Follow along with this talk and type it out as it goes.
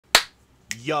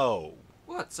Yo.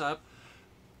 What's up?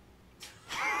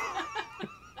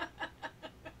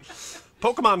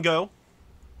 Pokemon Go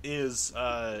is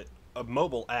a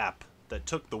mobile app that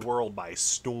took the world by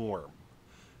storm.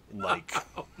 Like,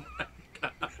 Oh my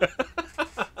god.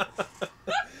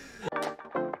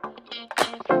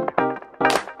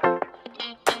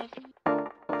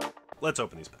 let's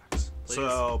open these packs. Please.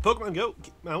 So, Pokemon Go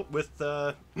came out with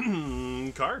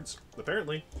cards,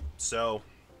 apparently. So,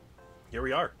 here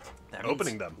we are, That means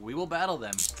opening them. We will battle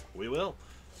them. We will.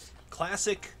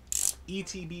 Classic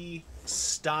ETB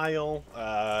style,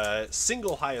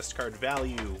 single highest card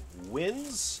value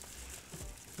wins.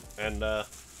 And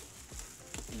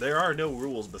there are no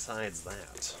rules besides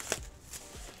that.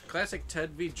 Classic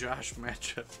Ted v. Josh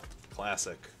matchup.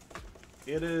 Classic.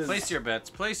 It is. Place your bets.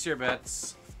 Place your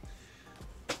bets.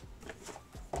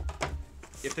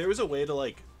 If there was a way to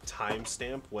like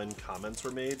timestamp when comments were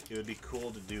made, it would be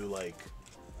cool to do like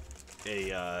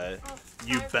a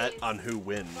you bet days. on who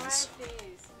wins. 5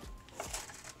 days.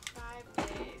 5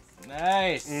 days.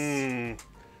 Nice.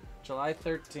 July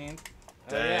 13th.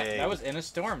 Oh, yeah, Dang. that was in a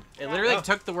storm. It Yeah. literally Oh.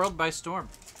 took the world by storm.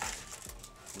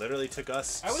 Literally took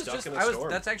us I was stuck just, in a I was. storm.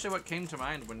 That's actually what came to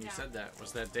mind when you Yeah. said that.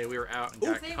 Was that day we were out and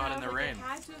got Same, caught I in the was rain? Like, it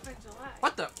had to have been July.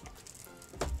 What the?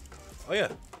 Oh yeah,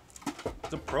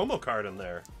 the promo card in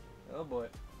there. Oh boy.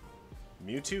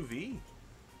 Mewtwo V.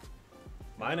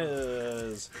 Mine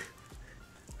is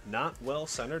not well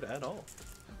centered at all.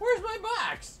 Where's my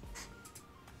box?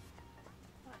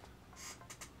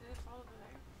 Did it fall over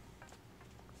there?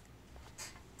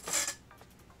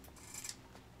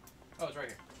 Oh, it's right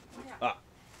here. Yeah. Ah.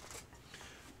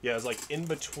 Yeah, it's like in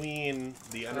between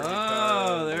the energy Oh,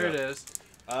 card. there it is.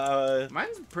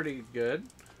 Mine's pretty good.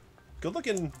 Good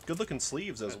looking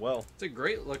sleeves as well. It's a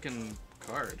great looking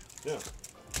card. Yeah.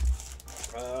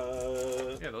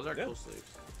 Yeah, those are Yeah. cool sleeves.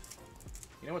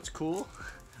 You know what's cool?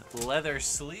 Leather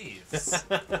sleeves.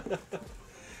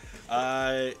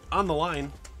 On the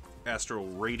line, Astral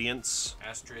Radiance.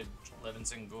 Astrid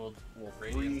Levinson Gold Wolf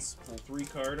Three Radiance.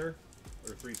 carder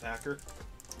or 3-packer.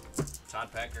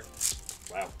 Todd Packer.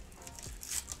 Wow.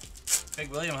 Big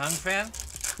William Hung fan?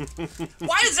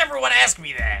 Why does everyone ask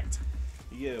me that?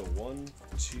 Yeah, 1,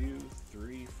 2,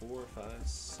 3, 4, 5,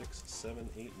 6, 7,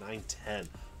 8, 9, 10.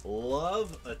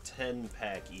 Love a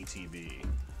 10-pack ETB.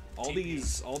 All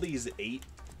these 8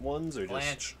 ones are just,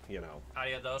 Blanche. you know.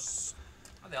 Adios.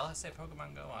 Oh, they all say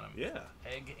Pokemon Go on them. Yeah.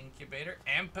 Egg Incubator.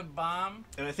 Ampibomb.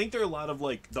 And I think there are a lot of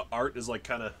like the art is like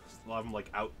kind of a lot of them like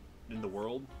out in the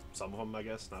world. Some of them, I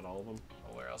guess, not all of them.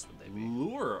 Well, where else would they be?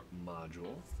 Lure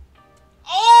module.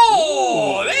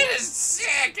 Oh, Ooh. that is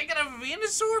sick! I got a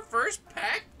Venusaur first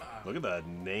pack bomb. Look at the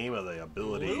name of the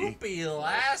ability. Loopy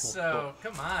Lasso.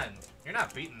 Come on. You're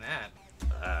not beating that.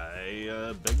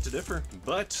 I beg to differ,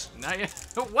 but Now you,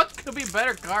 what could be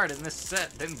better card in this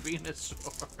set than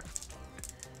Venusaur?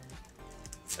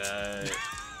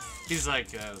 He's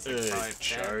like, probably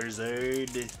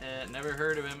Charizard. never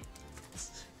heard of him.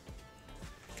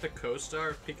 The co-star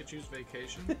of Pikachu's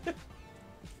Vacation.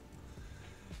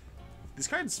 These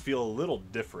cards feel a little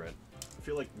different. I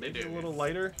feel like They maybe do. a little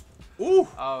lighter. Ooh!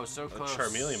 Oh, so close.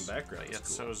 Charmeleon background But yet is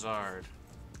so cool. Zard.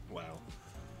 Wow.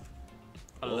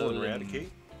 Alolan.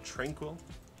 Eradicate. Tranquil.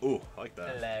 Ooh, I like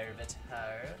that.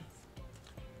 Larvitar.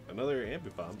 Another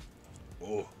Ambipom.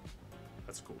 Oh,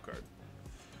 that's a cool card.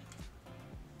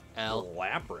 L.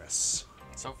 Lapras.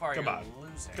 So far, Come you're on.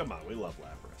 losing. Come on, we love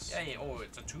Lapras. Yeah, yeah. Oh,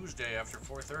 it's a Tuesday after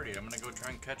 4:30. I'm gonna go try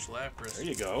and catch Lapras. There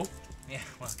you go. Yeah.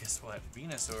 Well, guess what?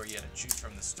 Venusaur, you had to choose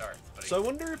from the start. But So I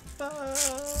wonder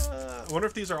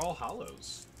if these are all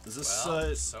hollows. Is this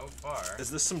well, so far, is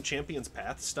this some Champions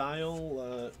Path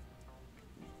style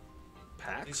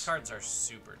packs? these cards are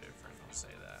super different. I'll say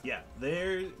that. Yeah,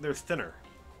 they're thinner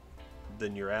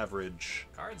than your average.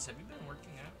 Cards, have you been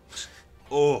working out?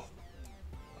 Oh,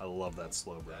 I love that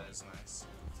slow bro. That is nice.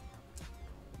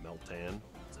 Meltan.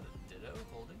 Is it a Ditto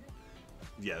holding it?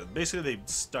 Yeah, basically they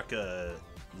stuck a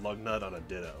lug nut on a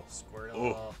Ditto. Squirtle.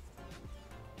 Oh.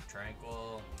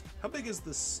 Tranquil. How big is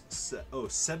this set? Oh,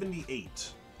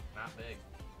 78. Not big.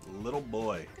 Little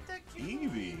boy. Look at that cute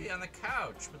Eevee. Eevee on the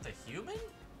couch with the human?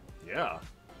 Yeah.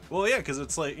 Well, yeah, because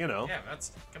it's like, you know. Yeah,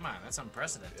 come on, that's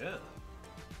unprecedented. Yeah.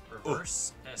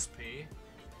 Reverse SP.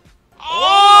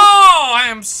 Oh, I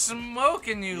am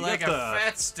smoking you You like a got the-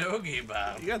 fat stogie,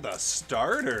 Bob. You got the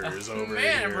starters over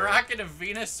Man, here. I'm rocking a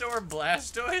Venusaur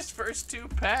Blastoise first 2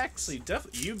 packs. So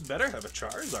you better have a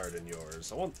Charizard in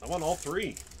yours. I want all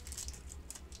 3.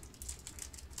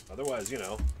 Otherwise, you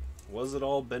know, what's it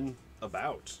all been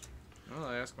about? Well,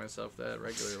 I ask myself that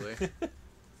regularly.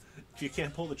 If you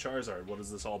can't pull the Charizard, what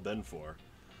has this all been for?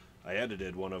 I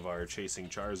edited one of our Chasing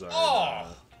Charizard.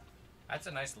 Oh! That's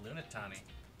a nice Lunatani.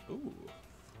 Ooh.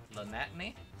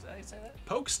 Lunatini? Is that how you say that?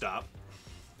 Pokestop.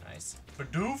 Nice.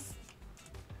 Bidoof.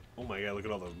 Oh my god, look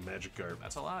at all those magic cards.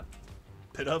 That's a lot.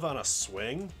 Pidove on a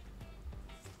swing.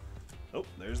 Oh,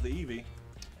 there's the Eevee.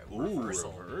 Ooh,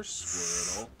 Reversal.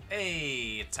 reverse Squirtle.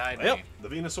 Hey, it tied Well, me. the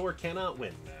Venusaur cannot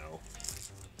win now.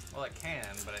 Well, it can,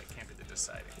 but it can't be the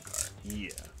deciding card. Yeah.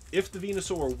 If the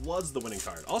Venusaur was the winning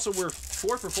card. Also, we're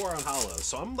 4 for 4 on Hollow,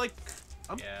 so I'm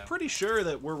Yeah. pretty sure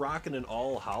that we're rocking an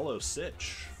all Hollow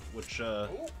Sitch, which,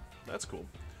 that's cool.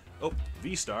 Oh,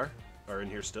 V-Star are in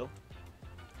here still.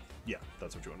 Yeah,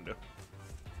 that's what you want to do.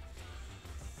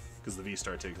 Because the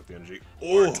V-Star takes up the energy. Oh,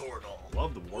 Wartortle.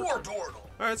 love the Wartortle. Wartortle.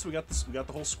 All right, so we got this. We got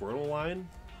the whole Squirtle line.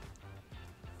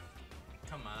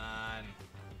 Come on.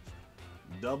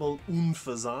 Double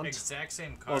Unfazant. Exact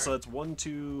same card. Also, it's 1,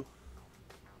 2,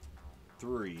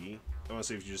 3. I want to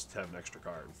see if you just have an extra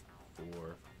card.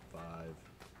 4, 5.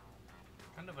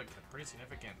 Kind of like a pretty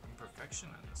significant imperfection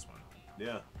on this one.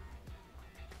 Yeah.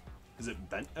 Is it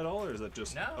bent at all, or is that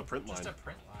just No, a print line? just a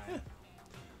print line. Yeah.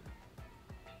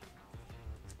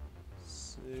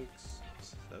 6,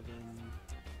 7,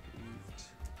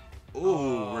 8.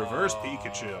 Ooh, reverse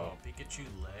Pikachu. Pikachu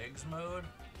legs mode.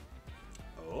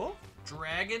 Oh?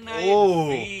 Dragonite Oh.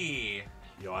 V.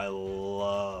 Yo, I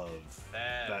love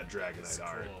that is Dragonite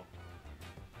art. cool.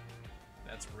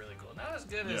 That's really cool. Not as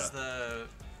good as the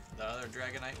other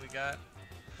Dragonite we got.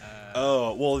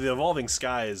 Oh, well, the Evolving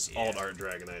Skies Yeah. alt art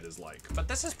Dragonite is like. But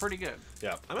this is pretty good.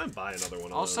 Yeah, I might buy another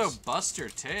one of Also, those. Buster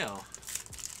Tail.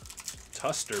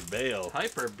 Tuster Bale.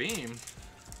 Hyper Beam.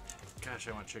 Gosh,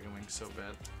 I want chicken wings so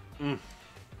bad.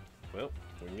 Well,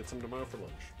 we can get some tomorrow for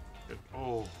lunch.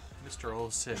 Oh, Mr.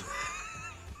 Olsen.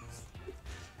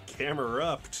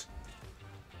 Camerupt.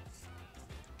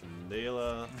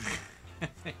 Candela.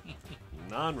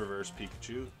 Non-reverse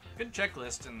Pikachu. Good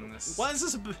checklist in this. Why is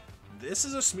this this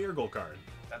is a Smeargle card.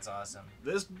 That's awesome.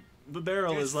 This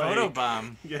barrel Here's is like...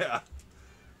 Photobomb. Yeah.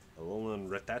 Alolan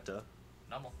Rattata.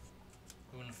 Normal.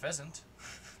 Un Pheasant.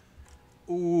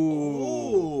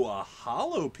 Ooh, a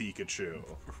Hollow Pikachu.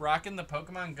 Rocking the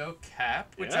Pokemon Go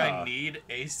cap, which Yeah. I need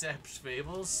ASAP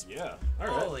Fables. Yeah. All right.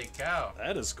 Holy cow.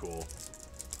 That is cool.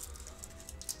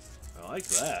 I like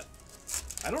that.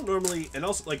 I don't normally, and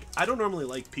also like I don't normally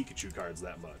like Pikachu cards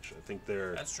that much. I think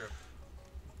That's true.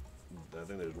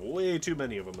 there's way too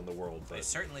many of them in the world, They but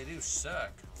certainly do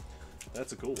suck.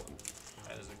 that's a cool one.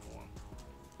 That is a cool one.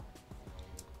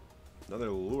 Another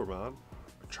Luremon,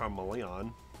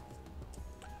 Charmeleon,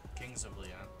 Kings of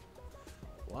Leon.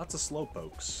 lots of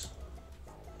Slowpokes.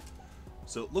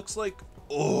 So it looks like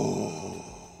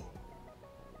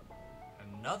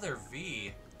Another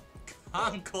V.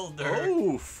 Conkeldurr.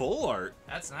 oh, full art.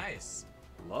 That's nice.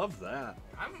 Love that.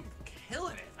 I'm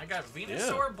killing it. I got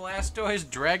Venusaur, Blastoise,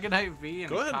 Dragonite V, and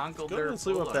Go ahead Conkeldurr. and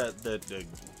sleep full up art. that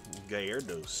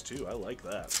Gyarados too. I like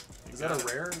that. You Is that a got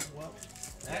it. rare as well?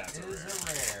 That it's a is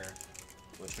a rare.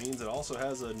 Which means it also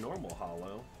has a normal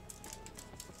hollow.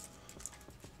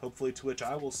 Hopefully, to which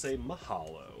I will say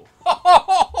mahalo.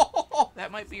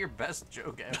 That might be your best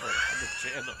joke ever on the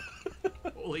channel.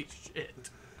 Holy shit.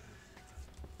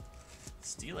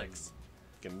 Steelix.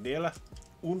 Candela.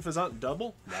 Unfazant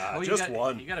double? Nah, Oh, just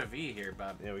one. You got a V here,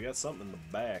 Bob. Yeah, we got something in the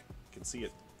back. You can see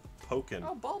it poking.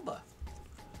 Oh, Bulba.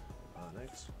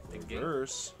 Next. Big game.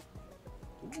 Reverse.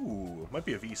 Ooh, might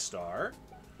be a V-Star.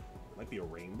 Might be a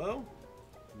rainbow.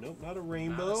 Nope, not a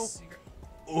rainbow. Not a secret.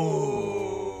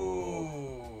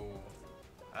 Ooh.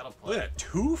 That'll play. Look at that,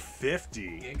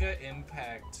 250. Giga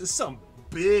Impact. This is some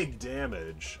big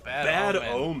damage. Bad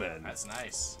omen. That's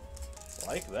nice.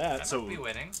 Like that. That So might be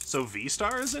winning. So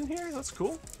V-Star is in here? That's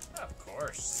cool. Of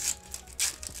course.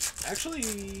 Actually...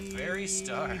 Very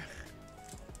star.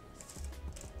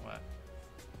 What?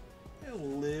 A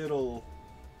little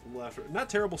left. Not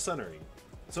terrible centering.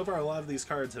 So far, a lot of these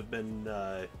cards have been,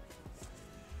 let's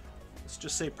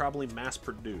just say, probably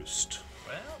mass-produced.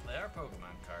 Well, they are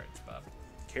Pokemon cards, Bob.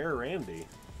 Randy.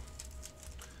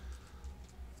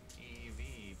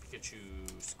 Eevee, Pikachu,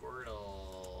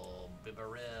 Squirtle,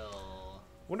 Bibarel,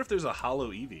 Wonder if there's a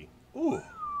hollow Eevee. Ooh.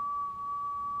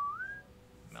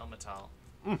 Melmetal.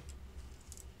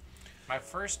 My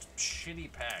first shitty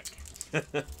pack.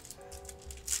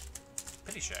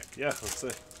 Pity Shack. Yeah, let's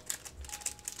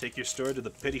take your story to the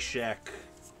Pity Shack.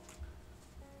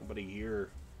 Nobody here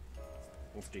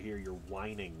wants to hear your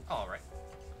whining. All right.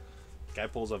 Guy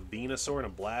pulls a Venusaur and a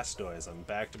Blastoise on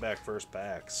back-to-back first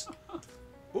packs.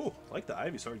 Ooh, I like the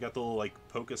Ivysaur. Got the little, like,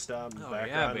 Pokestop in the Oh,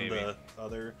 background yeah, and baby. the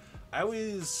other. I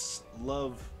always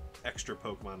love extra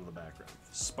Pokemon in the background.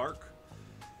 Spark.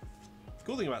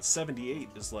 Cool thing about 78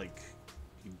 is like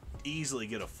you easily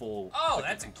get a full, Oh, like,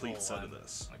 that's a a complete cool set one. of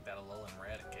this. Like that Alolan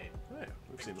Raticate. Oh, yeah,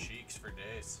 we've seen Big them. cheeks for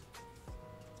days.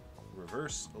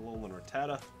 Reverse Alolan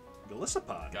Rattata,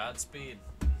 Golisopod. Godspeed.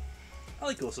 I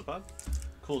like Golisopod.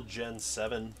 Cool Gen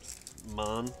 7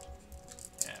 Mon.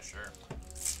 Yeah, sure.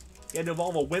 You had to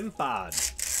evolve a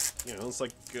Wimpod. You know, it's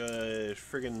like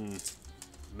friggin'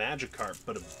 Magikarp,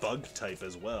 but a bug type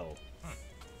as well.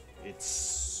 It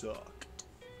sucked,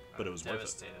 but it was worth it.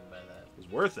 Devastated by that. It was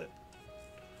worth it.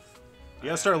 You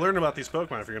gotta start learning about these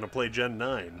Pokemon if you're gonna play Gen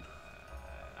 9.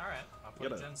 Alright, I'll play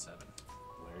Gotta- Gen 7.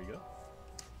 There you go.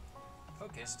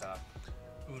 Pokestop.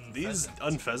 These Unpheasant.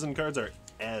 Unpheasant cards are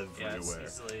Yeah, it's everywhere.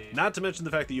 easily... Not to mention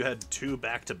the fact that you had 2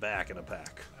 back-to-back in a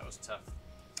pack. That was tough.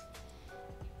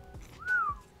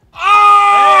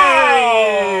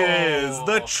 Is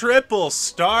the triple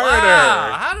starter.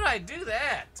 Wow, how did I do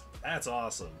that? That's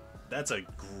awesome. That's a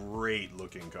great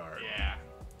looking card. Yeah.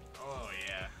 Oh,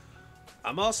 yeah.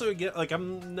 I'm also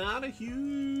I'm not a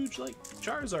huge like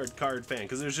Charizard card fan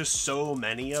because there's just so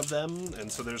many of them,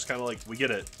 and so there's kind of like we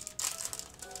get it.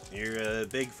 You're a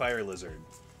big fire lizard.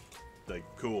 Like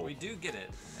cool. We do get it.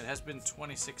 It has been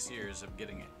 26 years of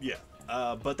getting it. Yeah.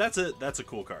 But that's a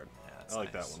cool card. Yeah, that's I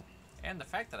like nice. that one. And the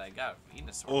fact that I got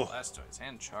Venusaur, Oh. Blastoise,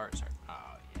 and Charizard. Oh,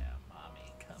 yeah,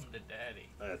 mommy, come to daddy.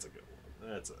 That's a good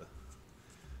one.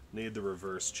 Need the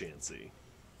reverse Chansey.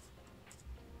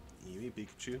 Eevee,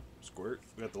 Pikachu, Squirt.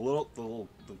 We got the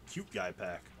cute guy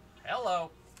pack. Hello.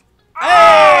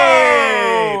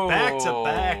 Hey! Oh! Back to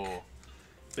back.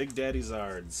 Big Daddy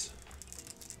Zards.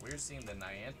 We're seeing the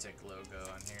Niantic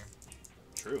logo on here.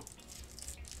 True.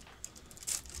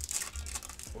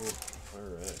 Oh,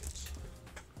 alright.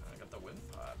 I got the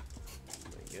Wimpod.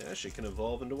 I guess it can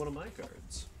evolve into one of my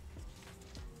cards.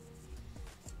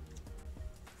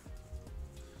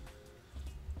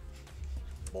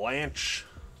 Blanche.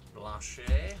 Blanche.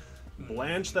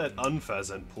 Blanche that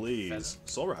Unpheasant, please. Pheasant?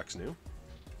 Solrock's new.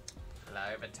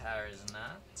 Larvitar is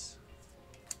not.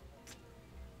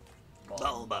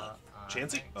 Bulba.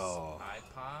 Chansey? Onyx, Oh.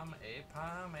 Ipom,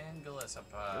 Apom, and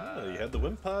Golisopod. Oh, you had the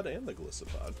Wimpod and the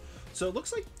Golisopod. So it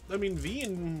looks like, I mean, V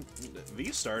and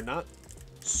V-Star, not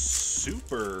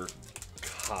super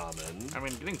common. I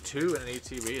mean, getting 2 in an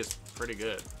ETB is pretty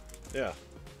good. Yeah.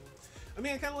 I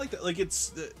mean, I kind of like that. Like,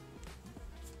 it's...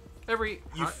 Every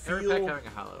You pack feel- having a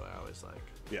hollow, I always like.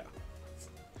 yeah.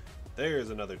 There's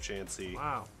another Chansey.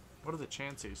 Wow. What are the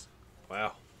chances?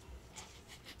 Wow.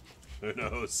 Who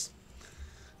knows?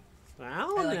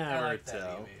 I'll I never like that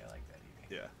tell. Eevee. I like that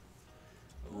Eevee. Yeah.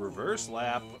 Reverse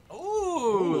lap. Ooh,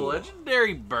 Ooh.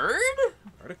 Legendary bird?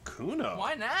 Articuno.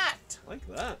 why not? Like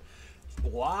that. A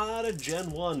lot of Gen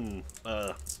 1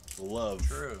 love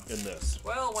True. in this.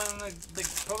 Well, when the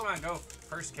Pokemon Go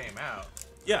first came out,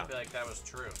 Yeah. I feel like that was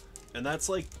true. And that's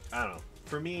like, I don't know.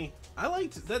 For me, I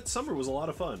liked that summer was a lot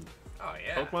of fun. Oh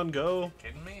yeah. Pokemon Go,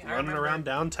 Kidding me? running around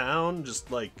downtown, just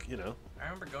like, I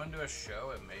remember going to a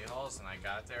show at Mayhall's and I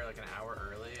got there like an hour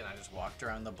early and I just walked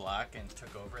around the block and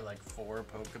took over like 4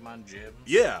 Pokemon gyms.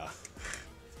 yeah.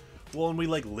 Well, and we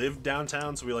like lived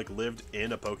downtown, so we like lived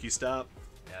in a Pokestop.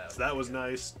 Yeah, So that was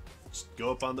nice. Just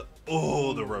go up on the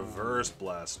the reverse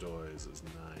Blastoise is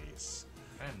nice.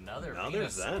 And another Another Venusaur.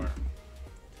 Zen.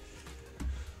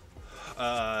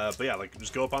 But yeah, like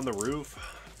just go up on the roof,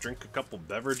 drink a couple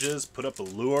beverages, put up a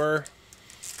lure.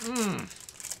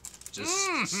 Just,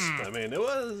 I mean, it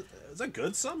was a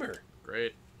good summer.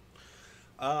 Great.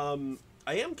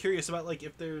 I am curious about like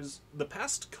if there's the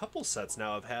past couple sets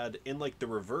now have had in like the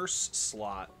reverse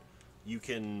slot, you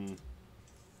can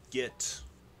get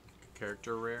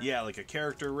Character rare? like a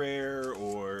character rare,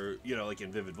 or like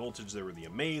in Vivid Voltage there were the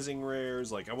amazing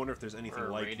rares. Like I wonder if there's anything Or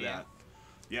like Radiant. that.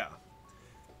 Yeah.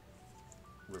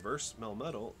 Reverse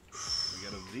Melmetal. We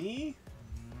got a V.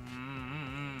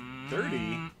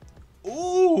 30.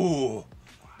 Ooh.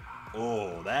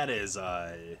 Oh, that is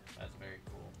That's very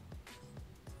cool.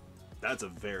 that's a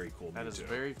very cool That is Mewtwo.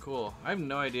 very cool. I have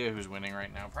no idea who's winning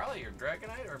right now. Probably your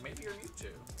Dragonite or maybe your Mewtwo.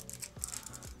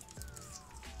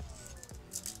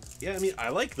 Yeah, I mean, I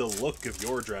like the look of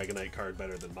your Dragonite card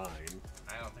better than mine.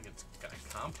 I don't think it's gonna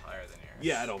comp higher than yours.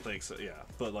 Yeah, I don't think so. Yeah,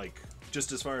 but like,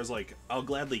 just as far as like, I'll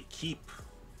gladly keep.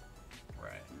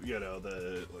 Right.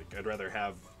 I'd rather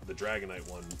have the Dragonite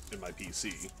one in my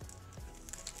PC.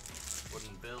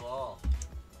 Wouldn't bill all.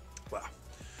 Wow.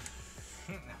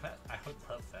 I would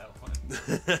love that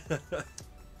one.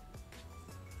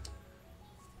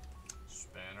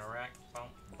 Spinarak, bum,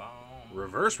 bum.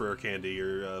 Reverse Rare Candy,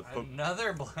 or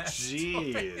Another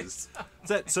Blastoise.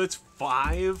 Jeez. So it's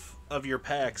 5 of your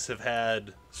packs have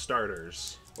had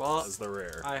starters Well, as the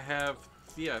rare. I have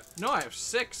Yeah. No, I have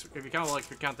 6. If you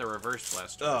count the reverse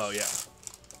blasters. Oh, yeah.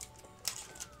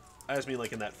 I just mean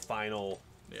like in that final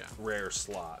Yeah. rare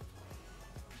slot.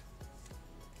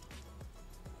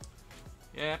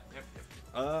 Yeah. Yep.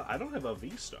 I don't have a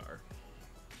V-Star.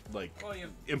 Like, Well, you.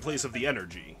 in place of the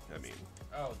energy, I mean.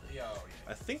 Oh, yeah.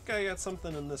 I think I got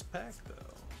something in this pack,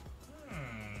 though.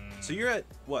 Hmm. So you're at,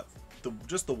 what?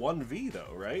 Just the 1V,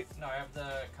 though, right? No, I have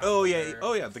the. Oh, yeah. Conqueror.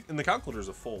 Oh, yeah. And the Conqueror's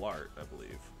a full art, I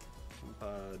believe.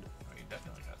 Pod. Oh, you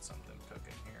definitely got something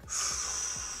cooking here.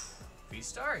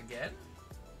 V-Star again?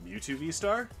 Mewtwo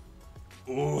V-Star?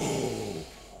 Ooh.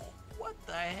 What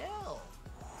the hell?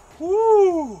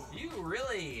 Woo! You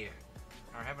really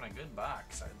are having a good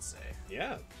box, I'd say.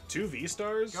 Yeah. 2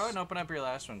 V-Stars? Go ahead and open up your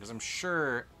last one, because I'm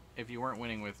sure if you weren't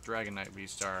winning with Dragon Knight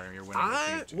V-Star, you're winning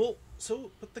with Mewtwo.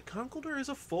 Well, but the Conkeldurr is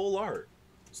a full art.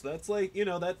 So that's like, you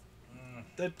know, that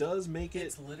does make it...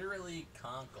 It's literally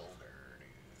Conkeldurr,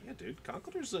 dude. Yeah, dude.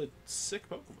 Conkeldurr's a sick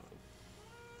Pokemon.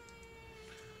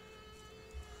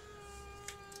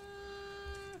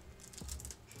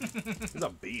 He's a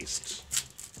beast.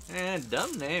 And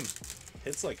dumb name.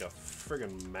 Hits like a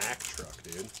friggin' Mack truck,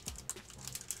 dude.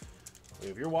 Like,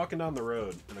 if you're walking down the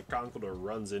road and a Conkeldurr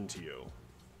runs into you,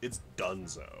 it's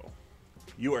donezo.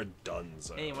 You are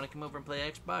donezo. Hey, you want to come over and play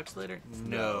Xbox later?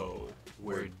 No,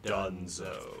 we're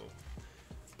donezo.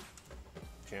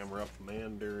 Camera up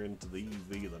Commander into the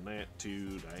EV, the Nat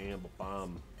 2, Diamba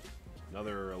Bomb.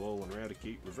 Another Alolan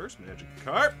Raticate, Reverse Magic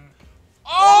Carp.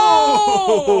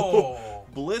 Oh!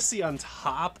 Blissey on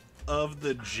top of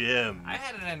the gym. I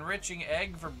had an enriching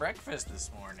egg for breakfast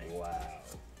this morning. Wow.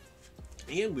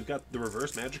 And we've got the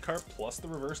Reverse Magikarp plus the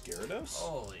Reverse Gyarados.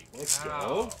 Holy Let's cow.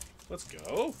 go. Let's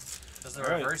go. Does the All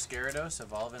right. reverse Gyarados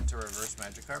evolve into reverse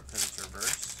Magikarp because it's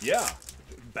reverse? Yeah.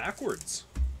 Backwards.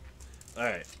 All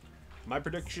right. My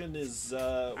prediction is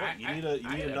what? You need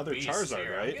another Charizard,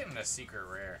 here. right? I'm getting a secret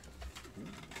rare.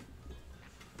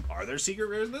 Are there secret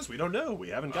rares in this? We don't know. We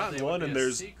haven't Well, gotten they would one, be and a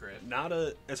there's secret. not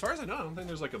a. As far as I know, I don't think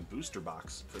there's like a booster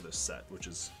box for this set, which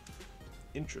is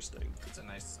interesting. It's a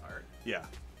nice art. Yeah.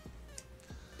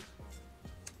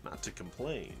 Not to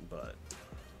complain, but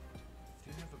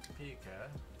Do have a Pika,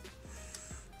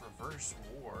 Reverse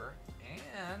War,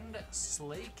 and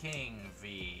Slaking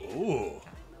V. ooh, Kinda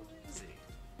lazy.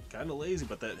 kind of lazy.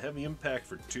 But that heavy impact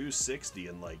for 260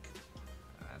 and like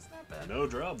That's not bad. no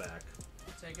drawback.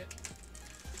 I'll take it.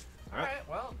 All right. Alright,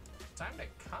 well, time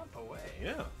to comp away.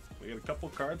 Yeah, we got a couple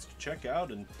cards to check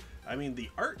out, and I mean the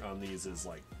art on these is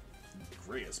like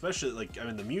great, especially like I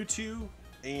mean the Mewtwo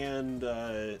and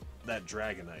that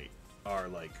Dragonite are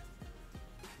like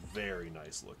very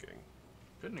nice looking.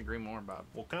 Couldn't agree more, Bob.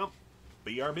 Well, comp,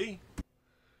 BRB.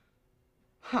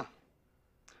 Huh.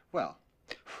 Well,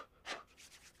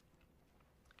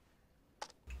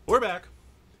 We're back.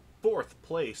 4th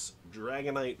place,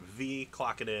 Dragonite V,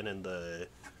 clocking in the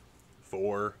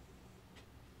 4,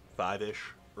 5-ish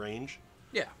range.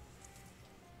 Yeah.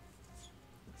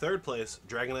 3rd place,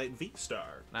 Dragonite V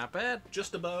Star, Not bad.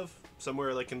 just above,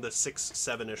 somewhere like in the 6,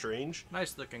 7-ish range.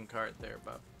 Nice looking card there,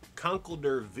 Bob.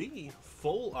 Conkeldurr V,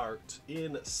 full art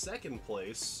in 2nd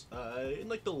place, in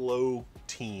like the low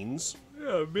teens.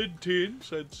 Yeah,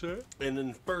 mid-teens, I'd say. And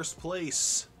in 1st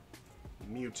place,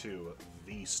 Mewtwo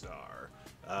V Star.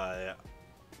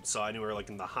 Saw anywhere like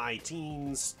in the high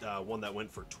teens, one that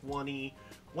went for 20,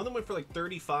 one that went for like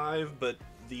 35, but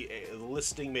the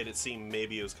listing made it seem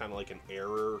maybe it was kind of like an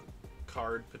error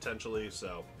card potentially,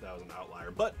 so that was an outlier.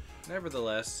 But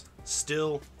Nevertheless,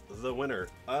 still the winner.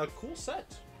 Cool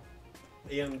set.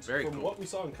 And Very from cool. what we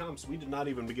saw in comps, we did not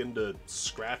even begin to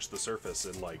scratch the surface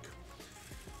in like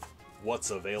what's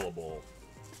available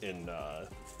in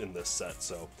this set.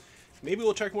 So maybe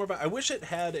we'll check more about. I wish it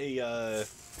had a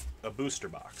booster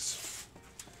box.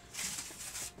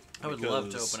 I would love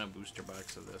to Because- open a booster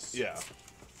box of this. Yeah.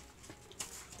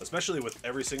 Especially with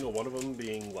every single one of them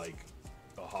being like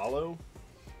a holo.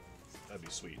 That'd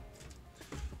be sweet.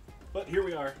 But here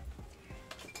we are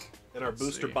in our Let's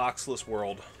booster see. boxless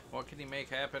world. What can he make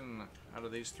happen out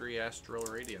of these 3 Astral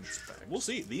Radiance packs? We'll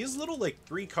see. These little like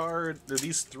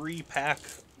 3-pack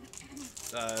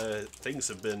things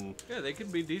have been. Yeah, they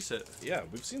could be decent. Yeah,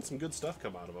 we've seen some good stuff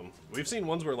come out of them. We've seen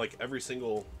ones where like every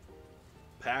single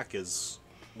pack is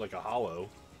like a holo.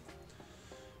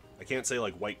 I can't say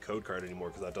like white code card anymore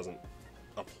because that doesn't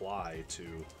apply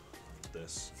to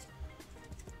this.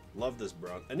 Love this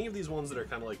bronze. Any of these ones that are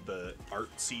kind of like the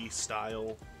artsy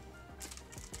style,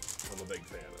 I'm a big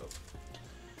fan of.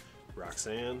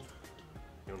 Roxanne,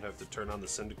 you don't have to turn on the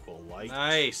Cyndaquil light.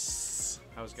 Nice.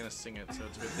 I was gonna sing it, so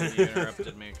it's a good thing you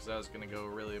interrupted me because I was gonna go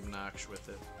really obnoxious with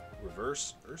it.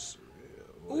 Reverse Ursaring.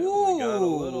 Well, we got a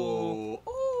little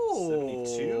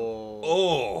 72.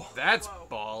 Oh, That's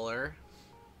baller.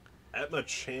 that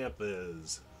Machamp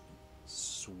is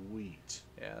sweet.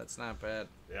 Yeah, that's not bad.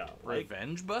 Yeah, like,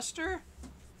 Revenge Buster?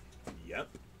 yep,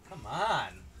 Come on.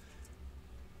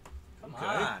 Come Okay.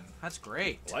 on. That's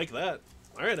great. like that.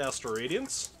 All right, Astral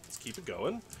Radiance. Let's keep it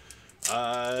going.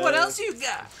 What else you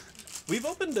got? We've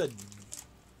opened a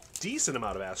decent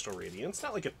amount of Astral Radiance,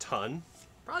 not like a ton.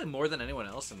 Probably more than anyone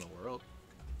else in the world.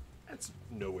 That's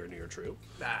nowhere near true,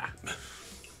 Ah.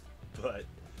 but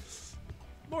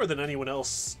more than anyone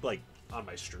else, like on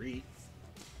my street.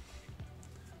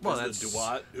 Well, There's that's the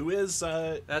Duat, who is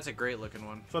that's a great looking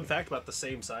one. fun fact about the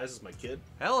same size as my kid.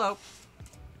 Hello.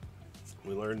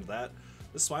 We learned that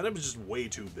this Swinub is just way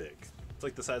too big. It's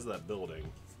like the size of that building.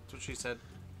 That's what she said.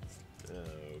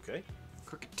 Okay,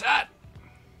 Crooked Tot.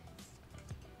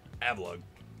 Avlog.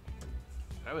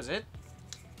 That was it.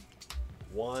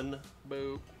 One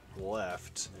Boo.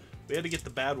 left. We had to get the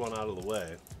bad one out of the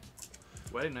way.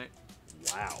 Wedding night.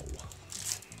 Wow.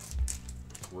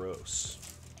 Gross.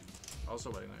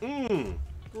 Also wedding night. Mmm.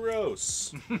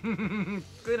 Gross.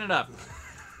 Clean it up.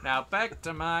 Now back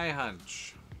to my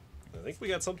hunch. I think we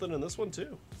got something in this one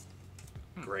too.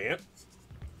 Grant.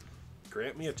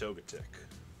 Grant me a Togetic.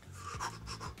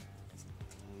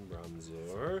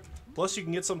 Bronzor. Plus you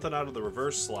can get something out of the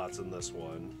reverse slots in this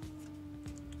one.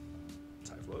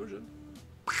 Typhlosion.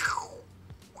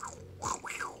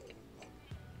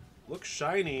 Looks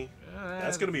shiny.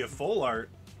 That's gonna be a full art.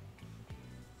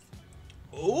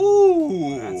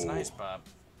 Ooh. That's nice, Bob.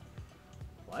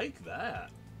 Like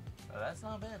that. Oh, that's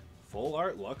not bad. Full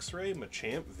art Luxray,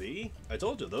 Machamp V. I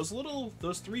told you, those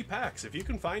 3 packs, if you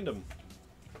can find them,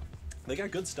 they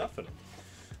got good stuff in them.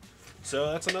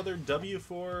 So that's another W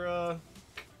for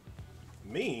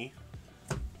me.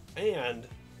 And,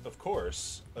 of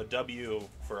course, a W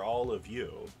for all of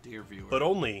you. Dear viewer. But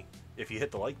only if you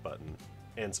hit the like button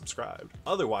and subscribe.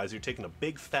 Otherwise, you're taking a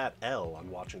big fat L on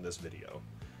watching this video.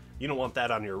 You don't want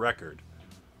that on your record.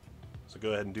 So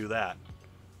go ahead and do that.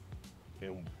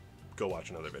 And go watch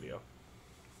another video.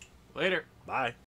 Later. Bye.